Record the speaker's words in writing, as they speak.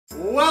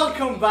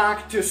Welcome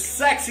back to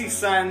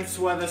SexyScents,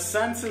 where the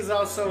senses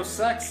are so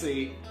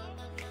sexy.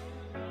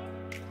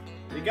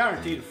 You're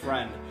guaranteed a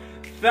friend.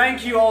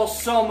 Thank you all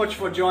so much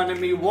for joining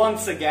me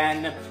once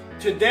again.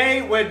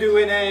 Today we're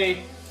doing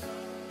a,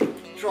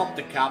 drop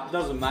the cap,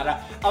 doesn't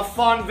matter, a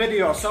fun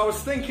video. So I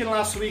was thinking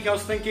last week,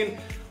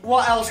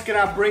 what else can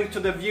I bring to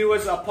the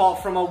viewers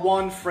apart from a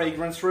one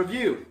fragrance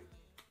review?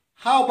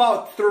 How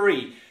about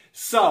 3?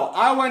 So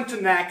I went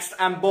to Next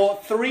and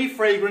bought 3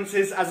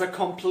 fragrances as a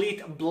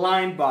complete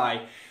blind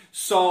buy.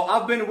 So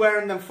I've been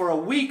wearing them for a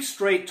week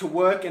straight to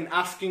work and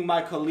asking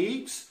my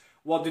colleagues,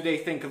 what do they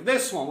think of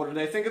this one? What do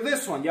they think of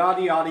this one?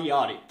 Yada, yada,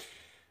 yada.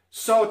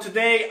 So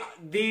today,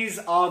 these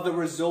are the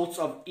results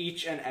of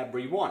each and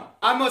every one.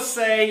 I must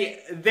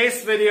say,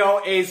 this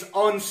video is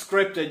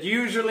unscripted.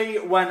 Usually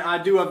when I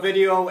do a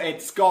video,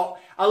 it's got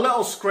a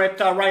little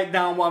script. I write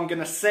down what I'm going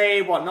to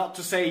say, what not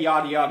to say,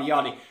 yada, yada,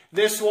 yada.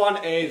 This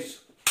one is...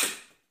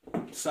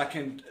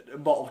 second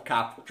bottle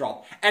cap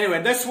drop.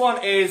 Anyway, this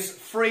one is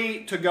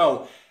free to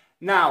go.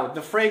 Now,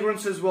 the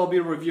fragrances we'll be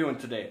reviewing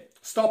today.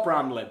 Stop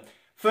rambling.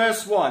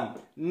 First one,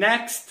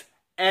 Next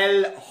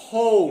El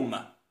Home.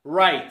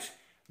 Right,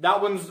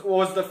 that one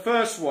was the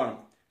first one.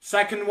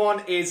 Second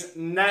one is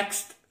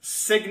Next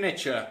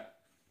Signature.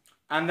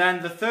 And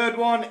then the third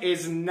one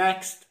is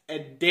Next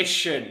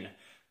Edition.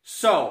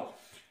 So,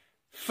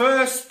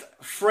 first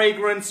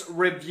fragrance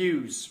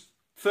reviews.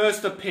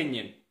 First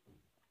opinion.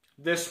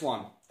 This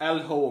one.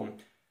 El Home.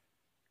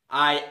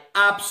 I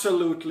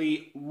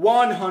absolutely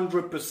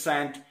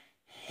 100%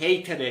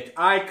 hated it.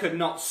 I could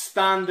not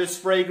stand this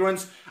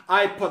fragrance.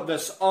 I put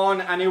this on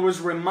and it was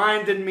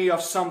reminding me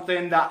of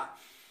something that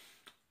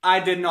I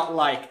did not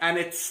like, and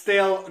it's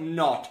still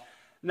not.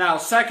 Now,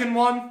 second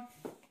one,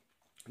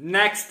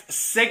 Next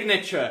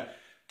Signature.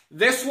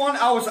 This one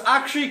I was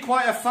actually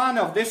quite a fan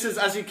of. This is,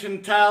 as you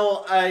can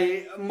tell,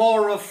 a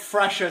more of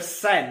fresher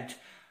scent.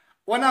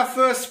 When I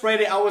first sprayed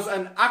it, I was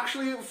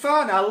actually a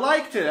fan. I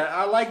liked it.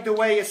 I liked the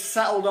way it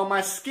settled on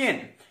my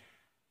skin.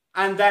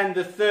 And then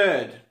the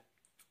third,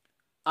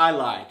 I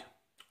lied.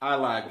 I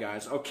lied,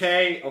 guys.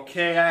 Okay,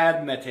 I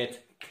admit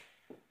it.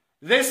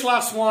 This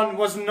last one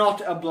was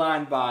not a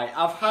blind buy.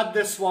 I've had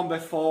this one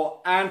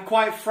before, and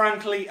quite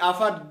frankly, I've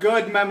had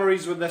good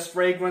memories with this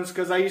fragrance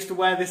because I used to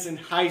wear this in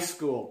high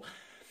school.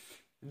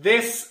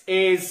 This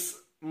is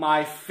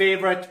my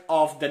favorite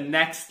of the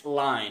Next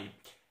line.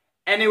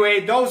 Anyway,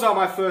 those are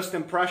my first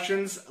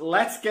impressions.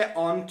 Let's get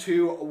on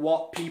to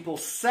what people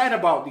said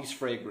about these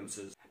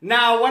fragrances.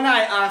 Now, when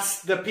I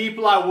asked the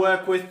people I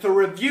work with to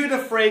review the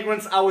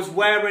fragrance I was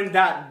wearing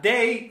that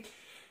day,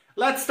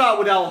 let's start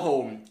with El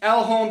Home.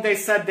 El Home, they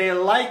said they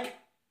like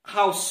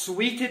how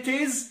sweet it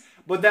is,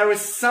 but there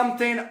is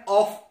something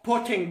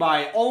off-putting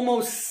by it,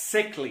 almost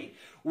sickly,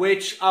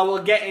 which I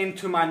will get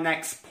into my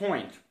next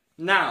point.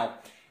 Now,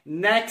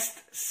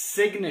 Next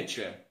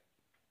Signature.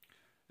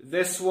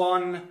 This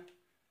one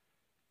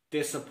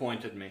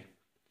disappointed me.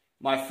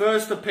 My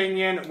first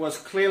opinion was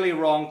clearly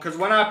wrong because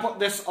when I put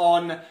this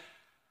on,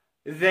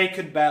 they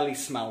could barely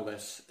smell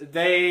this.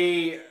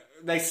 They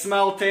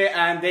smelt it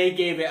and they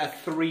gave it a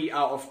 3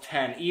 out of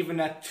 10, even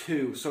a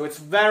 2. So it's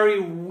very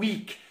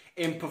weak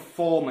in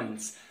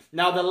performance.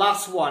 Now the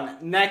last one,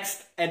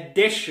 Next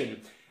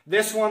Edition.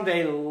 This one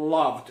they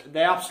loved.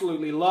 They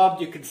absolutely loved.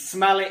 You could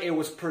smell it. It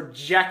was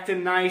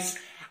projecting nice.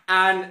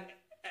 And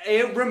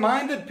it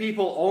reminded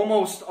people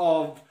almost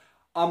of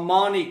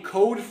Armani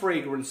Code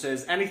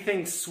fragrances,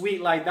 anything sweet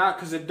like that,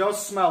 because it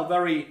does smell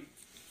very,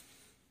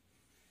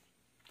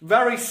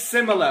 very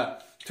similar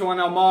to an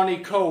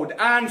Armani Code.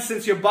 And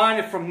since you're buying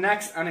it from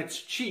Next and it's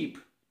cheap,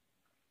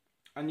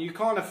 and you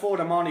can't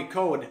afford Armani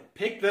Code,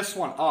 pick this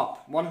one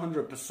up,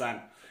 100%.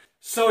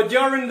 So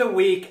during the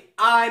week,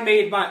 I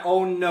made my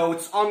own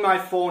notes on my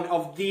phone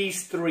of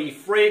these 3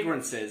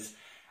 fragrances,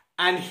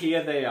 and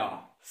here they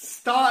are.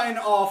 Starting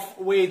off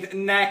with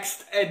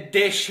Next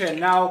Edition.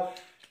 Now,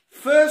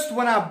 first,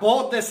 when I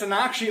bought this and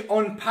actually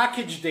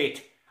unpackaged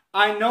it,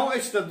 I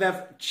noticed that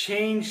they've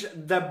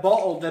changed the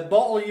bottle. The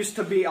bottle used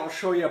to be, I'll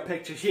show you a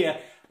picture here,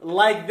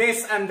 like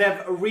this, and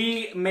they've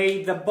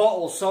remade the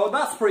bottle. So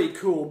that's pretty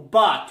cool.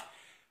 But,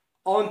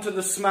 onto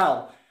the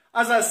smell.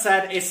 As I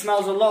said, it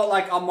smells a lot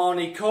like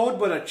Armani Code,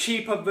 but a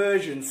cheaper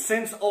version.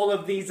 Since all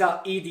of these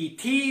are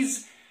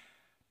EDTs,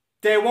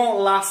 they won't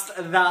last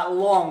that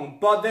long,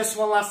 but this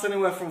one lasts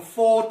anywhere from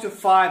 4 to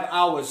 5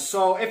 hours.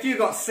 So if you've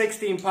got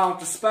 £16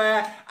 to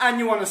spare and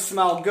you want to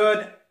smell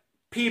good,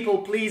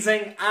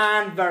 people-pleasing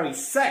and very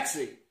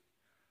sexy,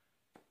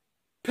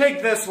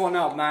 pick this one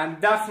up, man.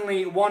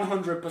 Definitely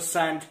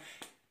 100%.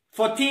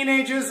 For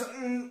teenagers,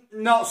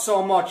 not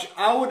so much.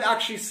 I would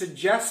actually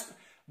suggest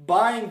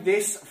buying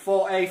this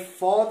for a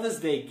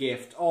Father's Day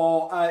gift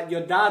or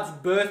your dad's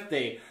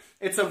birthday.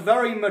 It's a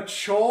very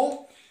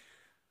mature,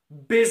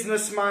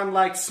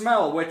 businessman-like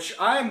smell, which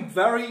I'm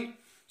very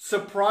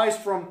surprised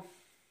from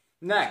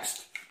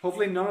Next.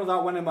 Hopefully none of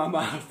that went in my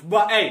mouth.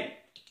 But hey,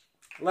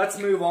 let's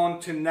move on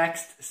to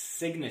Next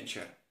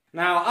Signature.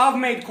 Now, I've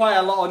made quite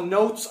a lot of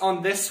notes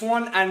on this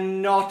one,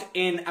 and not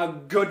in a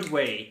good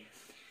way.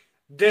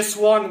 This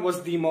one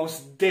was the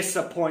most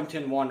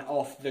disappointing one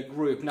of the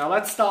group. Now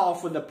let's start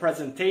off with the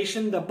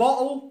presentation. The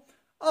bottle,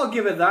 I'll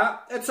give it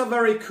that. It's a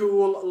very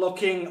cool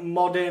looking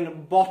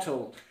modern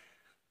bottle.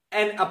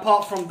 And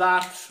apart from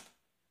that,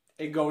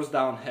 it goes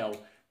downhill.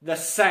 The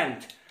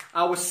scent.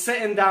 I was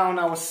sitting down,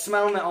 I was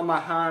smelling it on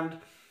my hand,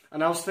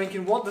 and I was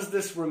thinking, what does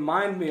this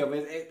remind me of?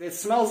 It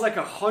smells like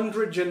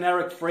 100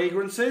 generic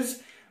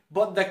fragrances,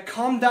 but the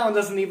calm down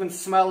doesn't even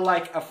smell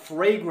like a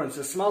fragrance.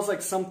 It smells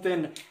like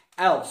something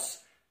else.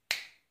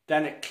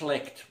 Then it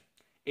clicked.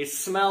 It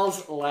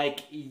smells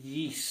like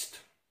yeast.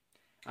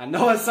 I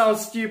know it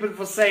sounds stupid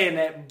for saying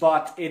it,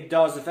 but it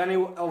does. If any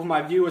of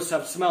my viewers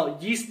have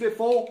smelled yeast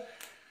before,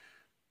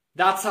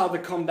 that's how the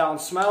calm down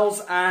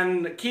smells.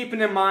 And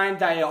keeping in mind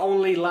that it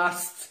only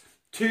lasts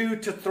 2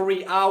 to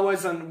 3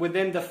 hours, and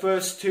within the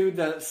first 2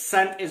 the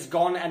scent is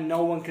gone and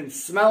no one can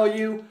smell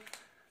you.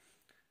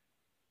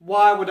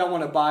 Why would I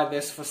want to buy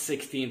this for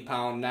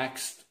 £16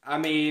 next? I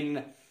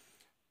mean,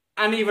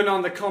 and even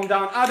on the calm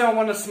down, I don't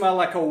want to smell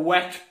like a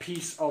wet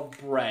piece of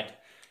bread.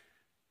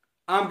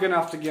 I'm going to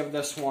have to give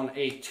this one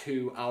a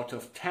 2 out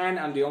of 10,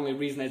 and the only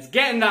reason it's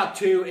getting that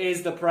 2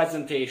 is the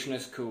presentation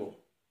is cool.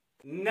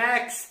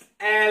 Next,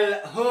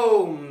 El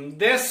Home.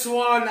 This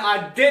one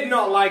I did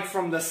not like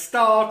from the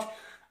start,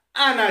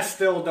 and I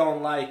still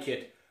don't like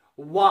it.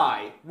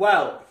 Why?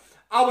 Well,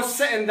 I was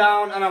sitting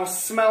down and I was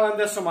smelling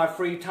this on my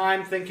free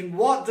time thinking,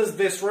 what does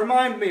this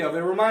remind me of?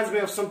 It reminds me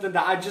of something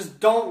that I just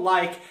don't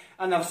like,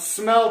 and I've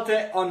smelt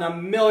it on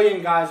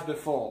 1,000,000 guys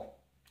before.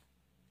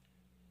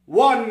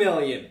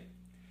 1,000,000.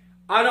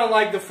 I don't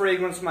like the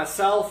fragrance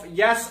myself.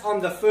 Yes,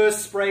 on the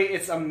first spray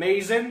it's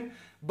amazing,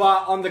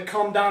 but on the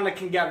calm down it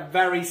can get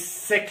very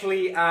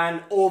sickly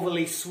and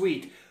overly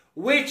sweet,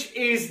 which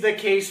is the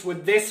case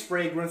with this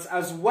fragrance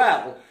as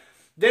well.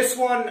 This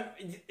one,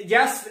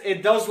 yes,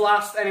 it does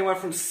last anywhere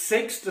from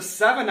 6 to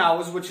 7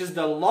 hours, which is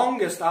the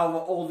longest out of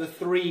all the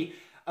 3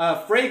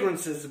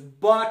 fragrances,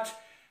 but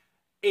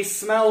it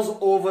smells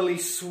overly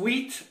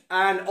sweet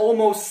and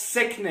almost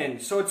sickening,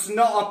 so it's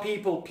not a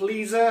people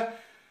pleaser.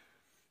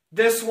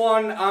 This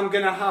one, I'm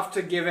going to have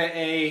to give it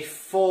a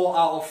 4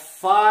 out of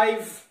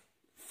 5,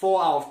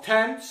 4 out of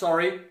 10,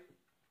 sorry.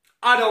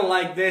 I don't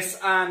like this,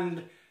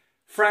 and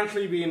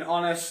frankly, being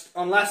honest,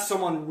 unless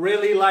someone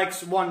really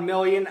likes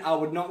 1,000,000, I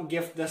would not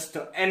gift this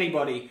to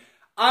anybody.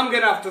 I'm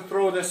going to have to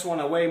throw this one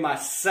away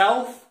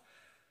myself,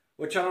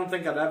 which I don't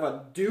think I'd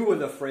ever do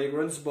with a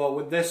fragrance, but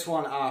with this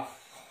one,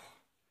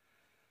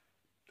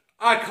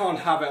 I can't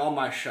have it on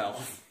my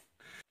shelf.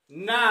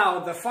 Now,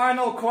 the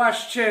final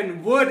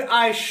question, would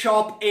I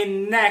shop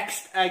in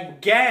Next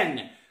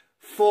again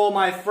for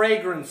my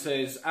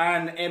fragrances?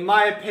 And in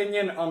my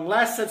opinion,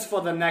 unless it's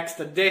for the next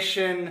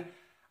edition,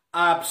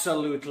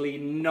 absolutely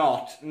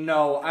not.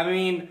 No, I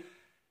mean,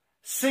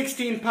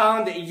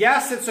 £16,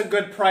 yes, it's a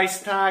good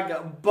price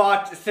tag,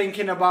 but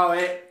thinking about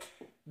it,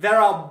 there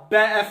are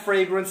better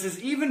fragrances,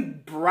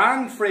 even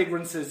brand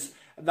fragrances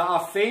that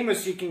are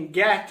famous you can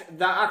get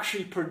that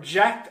actually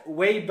project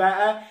way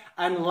better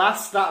and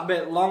last that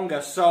bit longer.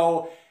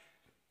 So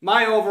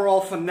my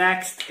overall for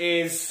Next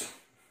is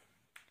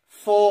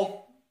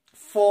 4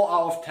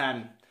 out of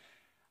 10.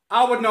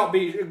 I would not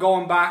be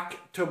going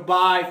back to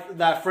buy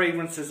their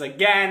fragrances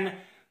again,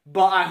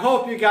 but I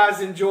hope you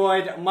guys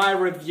enjoyed my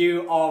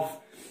review of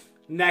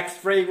Next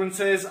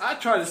fragrances. I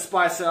tried to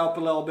spice it up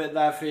a little bit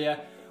there for you,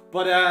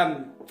 but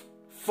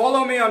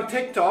follow me on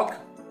TikTok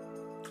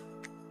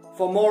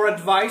for more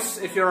advice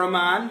if you're a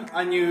man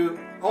and you,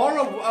 or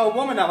a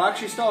woman. I've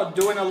actually started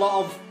doing a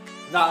lot of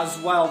that as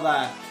well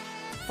there.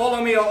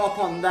 Follow me up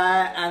on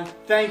there, and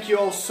thank you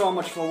all so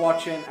much for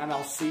watching, and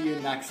I'll see you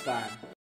next time.